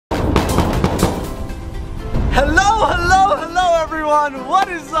Hello everyone, what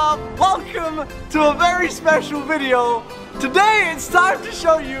is up? Welcome to a very special video. Today it's time to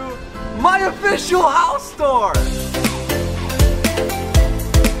show you my official house tour.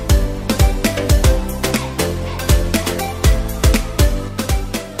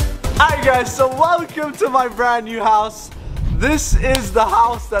 Alright guys, so welcome to my brand new house. This is the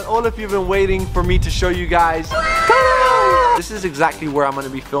house that all of you have been waiting for me to show you guys. This is exactly where I'm going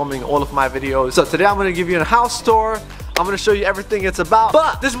to be filming all of my videos. So today I'm going to give you a house tour. I'm going to show you everything it's about.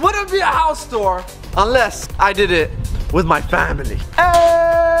 But this wouldn't be a house tour unless I did it with my family.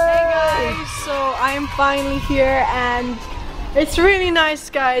 Hey guys, so I am finally here and it's really nice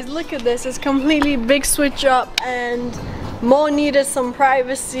guys. Look at this, it's completely big switch up and Mo needed some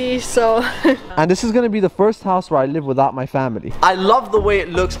privacy, so and this is gonna be the first house where I live without my family. I love the way it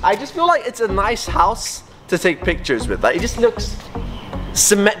looks. I just feel like it's a nice house to take pictures with. Like, it just looks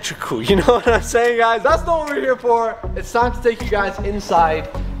symmetrical, you know what I'm saying, guys? That's not what we're here for. It's time to take you guys inside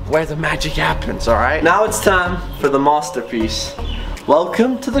where the magic happens, alright? Now it's time for the masterpiece.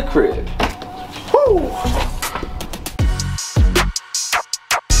 Welcome to the crib. Woo!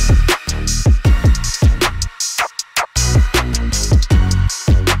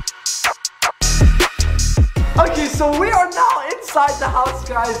 Okay, so we are now inside the house,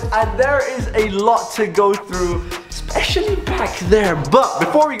 guys, and there is a lot to go through, especially back there. But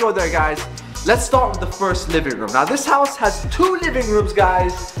before we go there, guys, let's start with the first living room. Now, this house has 2 living rooms,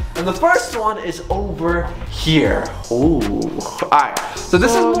 guys, and the first one is over here. Ooh, all right. So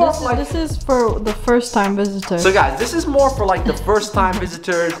this is more like, this is for the first time visitors. So guys, this is more for like the first time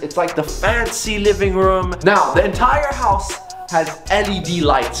visitors. It's like the fancy living room. Now, the entire house has LED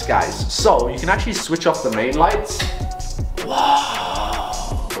lights, guys, so you can actually switch off the main lights.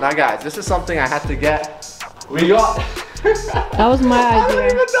 Wow. Now guys, this is something I had to get. We got that was my idea. I don't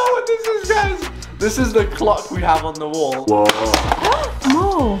even know what this is, guys. This is the clock we have on the wall. Whoa.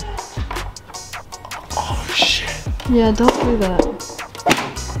 No. Oh shit. Yeah, don't do that.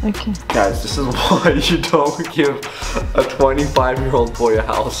 Okay. Guys, this is why you don't give a 25-year-old boy a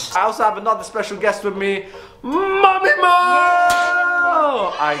house. I also have another special guest with me, Mommy Mo!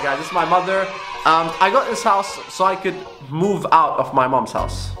 Alright guys, this is my mother. I got this house so I could move out of my mom's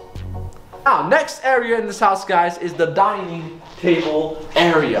house. Now, next area in this house, guys, is the dining table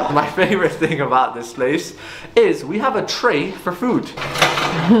area. My favorite thing about this place is we have a tray for food.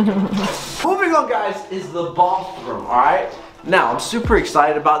 Moving on, guys, is the bathroom, alright? Now, I'm super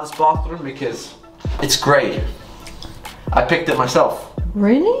excited about this bathroom because it's great. I picked it myself.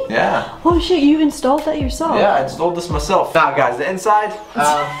 Really? Yeah. Oh shit, you installed that yourself? Yeah, I installed this myself. Now guys, the inside,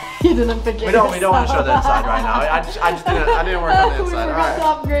 you didn't pick it. we don't want to show the inside right now. I didn't work on the inside. We forgot to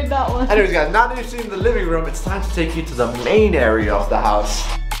upgrade that one. Anyways guys, now that you've seen the living room, it's time to take you to the main area of the house.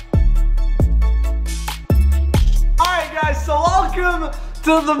 Alright guys, so welcome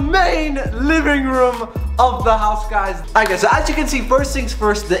to the main living room of the house, guys. Alright guys, so as you can see, first things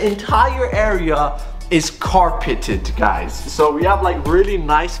first, the entire area is carpeted, guys. So we have like really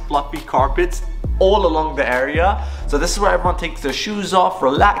nice fluffy carpets all along the area. So this is where everyone takes their shoes off,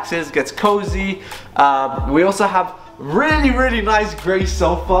 relaxes, gets cozy. We also have really nice gray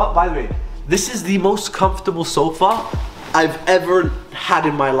sofa. By the way, this is the most comfortable sofa I've ever had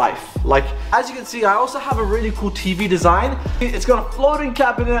in my life. Like, as you can see, I also have a really cool TV design. It's got a floating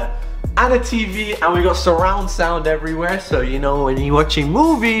cabinet and a TV, and we got surround sound everywhere. So, you know, when you're watching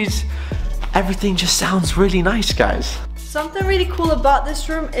movies, everything just sounds really nice, guys. Something really cool about this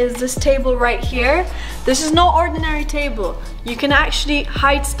room is this table right here. This is no ordinary table. You can actually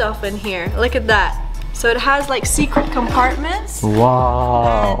hide stuff in here. Look at that. So it has like secret compartments.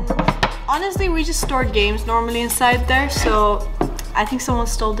 Wow. And honestly, we just store games normally inside there, so I think someone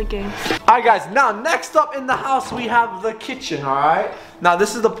stole the game. Alright guys, now next up in the house we have the kitchen, alright? Now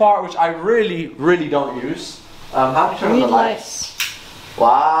this is the part which I really don't use. How do you turn on the lights?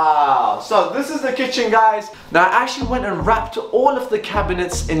 Wow, so this is the kitchen, guys. Now I actually went and wrapped all of the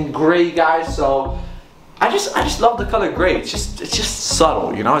cabinets in gray, guys, so I just love the color gray. It's just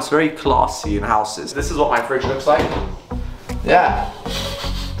subtle, you know, it's very classy in houses. This is what my fridge looks like. Yeah.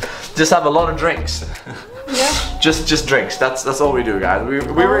 Just have a lot of drinks. Yeah. just drinks. That's all we do, guys. We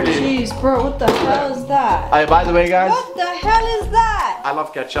really. Jeez, bro, what the hell is that? By the way, guys. What the hell is that? I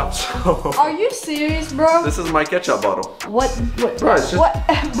love ketchup. So. Are you serious, bro? This is my ketchup bottle. What? Bro, it's just,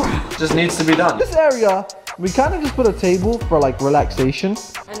 what? just needs to be done. This area, we kind of just put a table for like relaxation.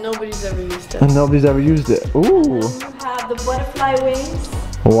 And nobody's ever used it. And nobody's ever used it. Ooh. And you have the butterfly wings.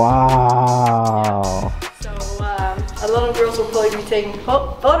 Wow. So a lot of girls will probably be taking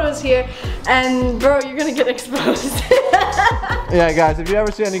photos here, and bro, you're gonna get exposed. Yeah, guys, if you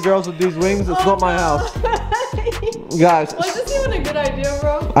ever see any girls with these wings, it's not my house. Guys. Was this even a good idea,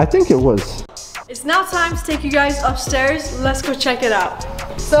 bro? I think it was. It's now time to take you guys upstairs. Let's go check it out.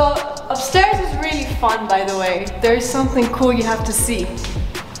 So upstairs is really fun, by the way. There's something cool you have to see.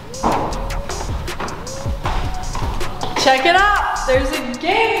 Check it out. There's a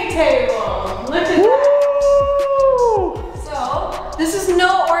gaming table. Look at that. So this is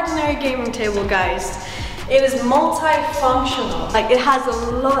no ordinary gaming table, guys. It is multifunctional. Like, it has a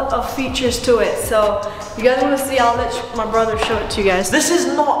lot of features to it. So you guys want to see? I'll let my brother show it to you guys. This is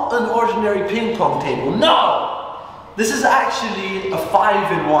not an ordinary ping pong table. No! This is actually a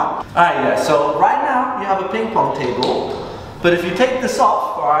 5-in-1. Alright, yeah, so right now you have a ping pong table. But if you take this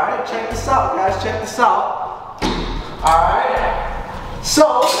off, alright, check this out, guys, check this out. Alright.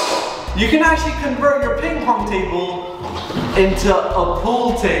 So you can actually convert your ping pong table into a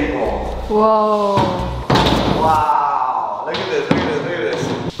pool table. Whoa. Wow, look at this, look at this, look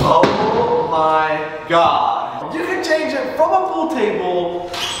at this. Oh my god. You can change it from a pool table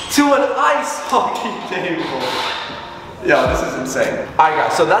to an ice hockey table. Yeah, this is insane. Alright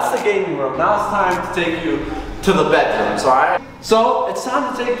guys, so that's the gaming room. Now it's time to take you to the bedrooms, alright? So it's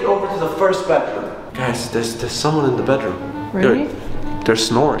time to take you over to the first bedroom. Guys, there's someone in the bedroom. Really? They're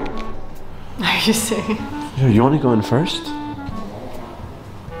snoring. Are you serious? You want to go in first?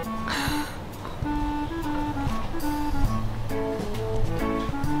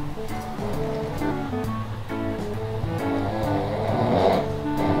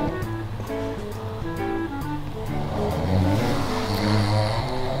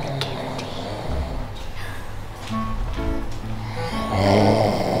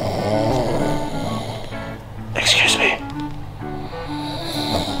 Excuse me.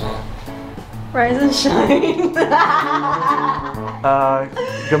 Rise and shine.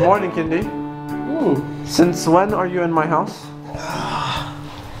 Good morning, Kindy. Since when are you in my house?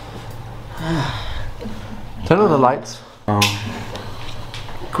 Turn on the lights.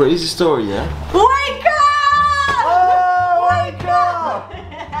 Crazy story, yeah? Wake up! Oh, wake up!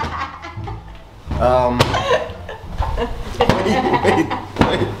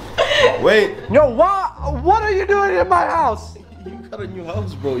 Wait. Yo, what are you doing in my house? You got a new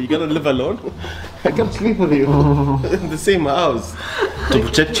house, bro. You gotta live alone? I can sleep with you in the same house to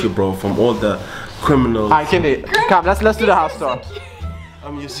protect you, bro, from all the criminals. Alright, Kindy, come, let's do the house tour.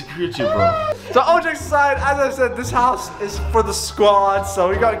 I'm your security, bro. So, all jokes aside, as I said, this house is for the squad, so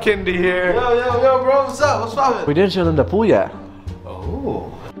we got Kindy here. Yo, bro, what's up? What's poppin'? We didn't show them the pool yet.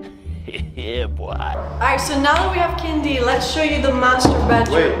 Oh. Yeah, boy. Alright, so now that we have Kindy, let's show you the master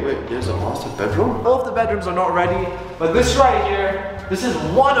bedroom. Wait, there's a master bedroom? All of the bedrooms are not ready, but this right here, this is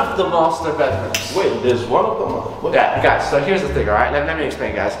one of the master bedrooms. Wait, there's one of them? What? Yeah, guys, so here's the thing, alright? Let me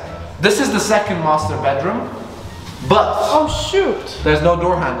explain, guys. This is the second master bedroom, but Oh shoot! there's no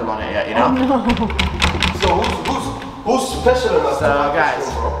door handle on it yet, you know? Oh, no. So who's special enough to have guys,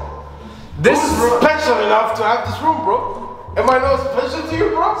 this room, bro? This Who's room, special enough to have this room, bro? Am I not special to you,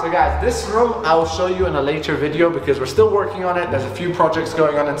 bro? so guys, this room I will show you in a later video because we're still working on it. There's a few projects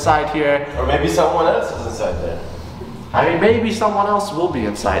going on inside here. Or maybe someone else is inside there. I mean, maybe someone else will be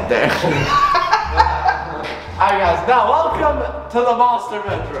inside there. Alright guys, now welcome to the master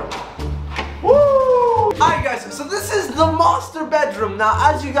bedroom. Woo! Alright guys, so this is the master bedroom.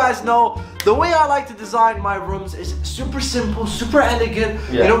 Now, as you guys know, the way I like to design my rooms is super simple, super elegant,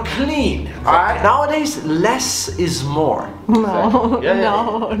 you know, clean. Alright? Nowadays, less is more. No, Yeah,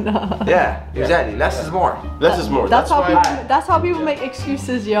 no. Yeah, exactly. Less is more. Less is more. That's why. how people make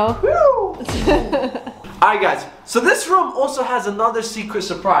excuses, yo. Alright guys, so this room also has another secret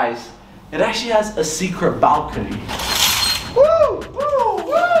surprise. It actually has a secret balcony. Woo! Woo!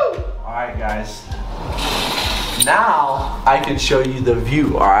 Woo! Alright guys. Now I can show you the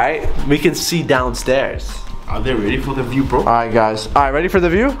view, alright? We can see downstairs. Are they ready for the view, bro? Alright guys. Alright, ready for the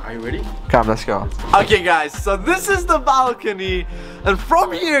view? Are you ready? Come, let's go. Okay guys, so this is the balcony. And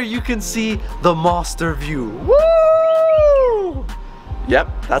from here you can see the master view. Woo!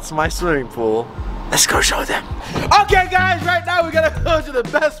 Yep, that's my swimming pool. Let's go show them. Okay, guys, right now we're gonna go to the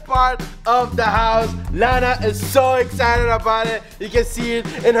best part of the house. Lana is so excited about it. You can see it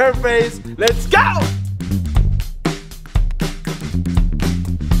in her face. Let's go!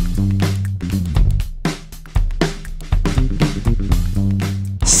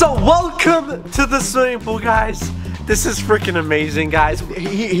 So welcome to the swimming pool, guys. This is freaking amazing, guys.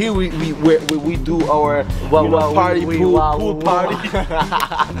 Here we do our party pool party.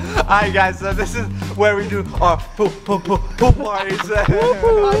 Alright guys, so this is where we do our pool parties.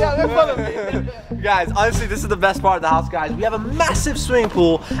 Oh, yeah, make fun of me. Guys, honestly, this is the best part of the house, guys. We have a massive swimming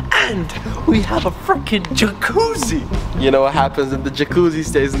pool and we have a freaking jacuzzi. You know what happens in the jacuzzi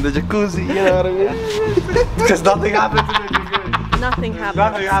stays in the jacuzzi, you know what I mean? Because nothing happens in the jacuzzi. Nothing happens.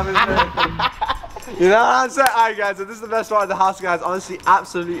 Nothing happens. You know what I'm saying? Alright guys, so this is the best part of the house, guys. Honestly,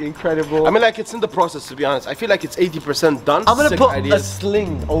 absolutely incredible. I mean, like, it's in the process, to be honest. I feel like it's 80% done. I'm gonna Sick put ideas. a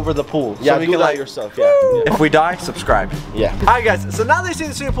sling over the pool. Yeah, so we do can that like yourself, yeah. If we die, subscribe. Yeah. Alright guys, so now that you see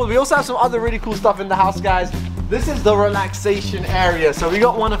the swimming pool, we also have some other really cool stuff in the house, guys. This is the relaxation area. So we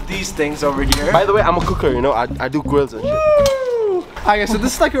got one of these things over here. By the way, I'm a cooker, you know, I do grills and shit. Alright, so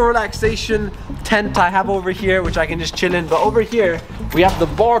this is like a relaxation tent I have over here, which I can just chill in. But over here, we have the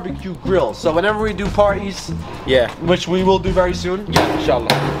barbecue grill. So whenever we do parties, Yeah. which we will do very soon. Yeah, inshallah.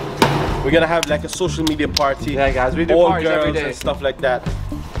 We're gonna have like a social media party. Yeah, guys, we do all parties every girls day and stuff like that.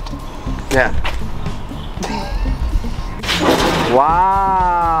 Yeah.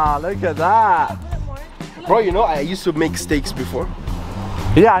 Wow, look at that. Bro, you know, I used to make steaks before.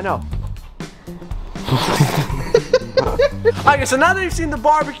 Yeah, I know. Okay, so now that you've seen the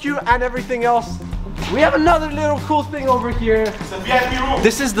barbecue and everything else, we have another little cool thing over here. It's a VIP room.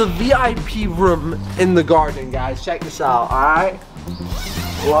 This is the VIP room in the garden, guys. Check this out, alright?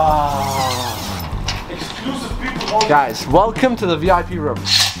 Wow. Exclusive people only. Guys, welcome to the VIP room.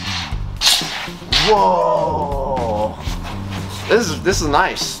 Whoa. This is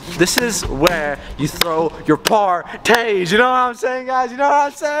nice. This is where you throw your parties. You know what I'm saying, guys? You know what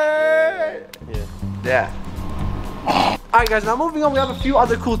I'm saying? Yeah. Alright guys, now moving on, we have a few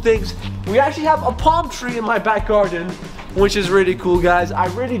other cool things. We actually have a palm tree in my back garden, which is really cool, guys. I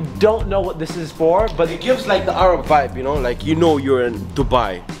really don't know what this is for, but It gives like the Arab vibe, you know, like you know you're in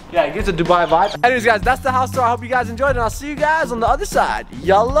Dubai. yeah, it gives a Dubai vibe. Anyways guys, that's the house tour. I hope you guys enjoyed, and I'll see you guys on the other side.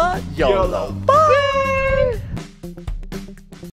 Yalla, YOLO.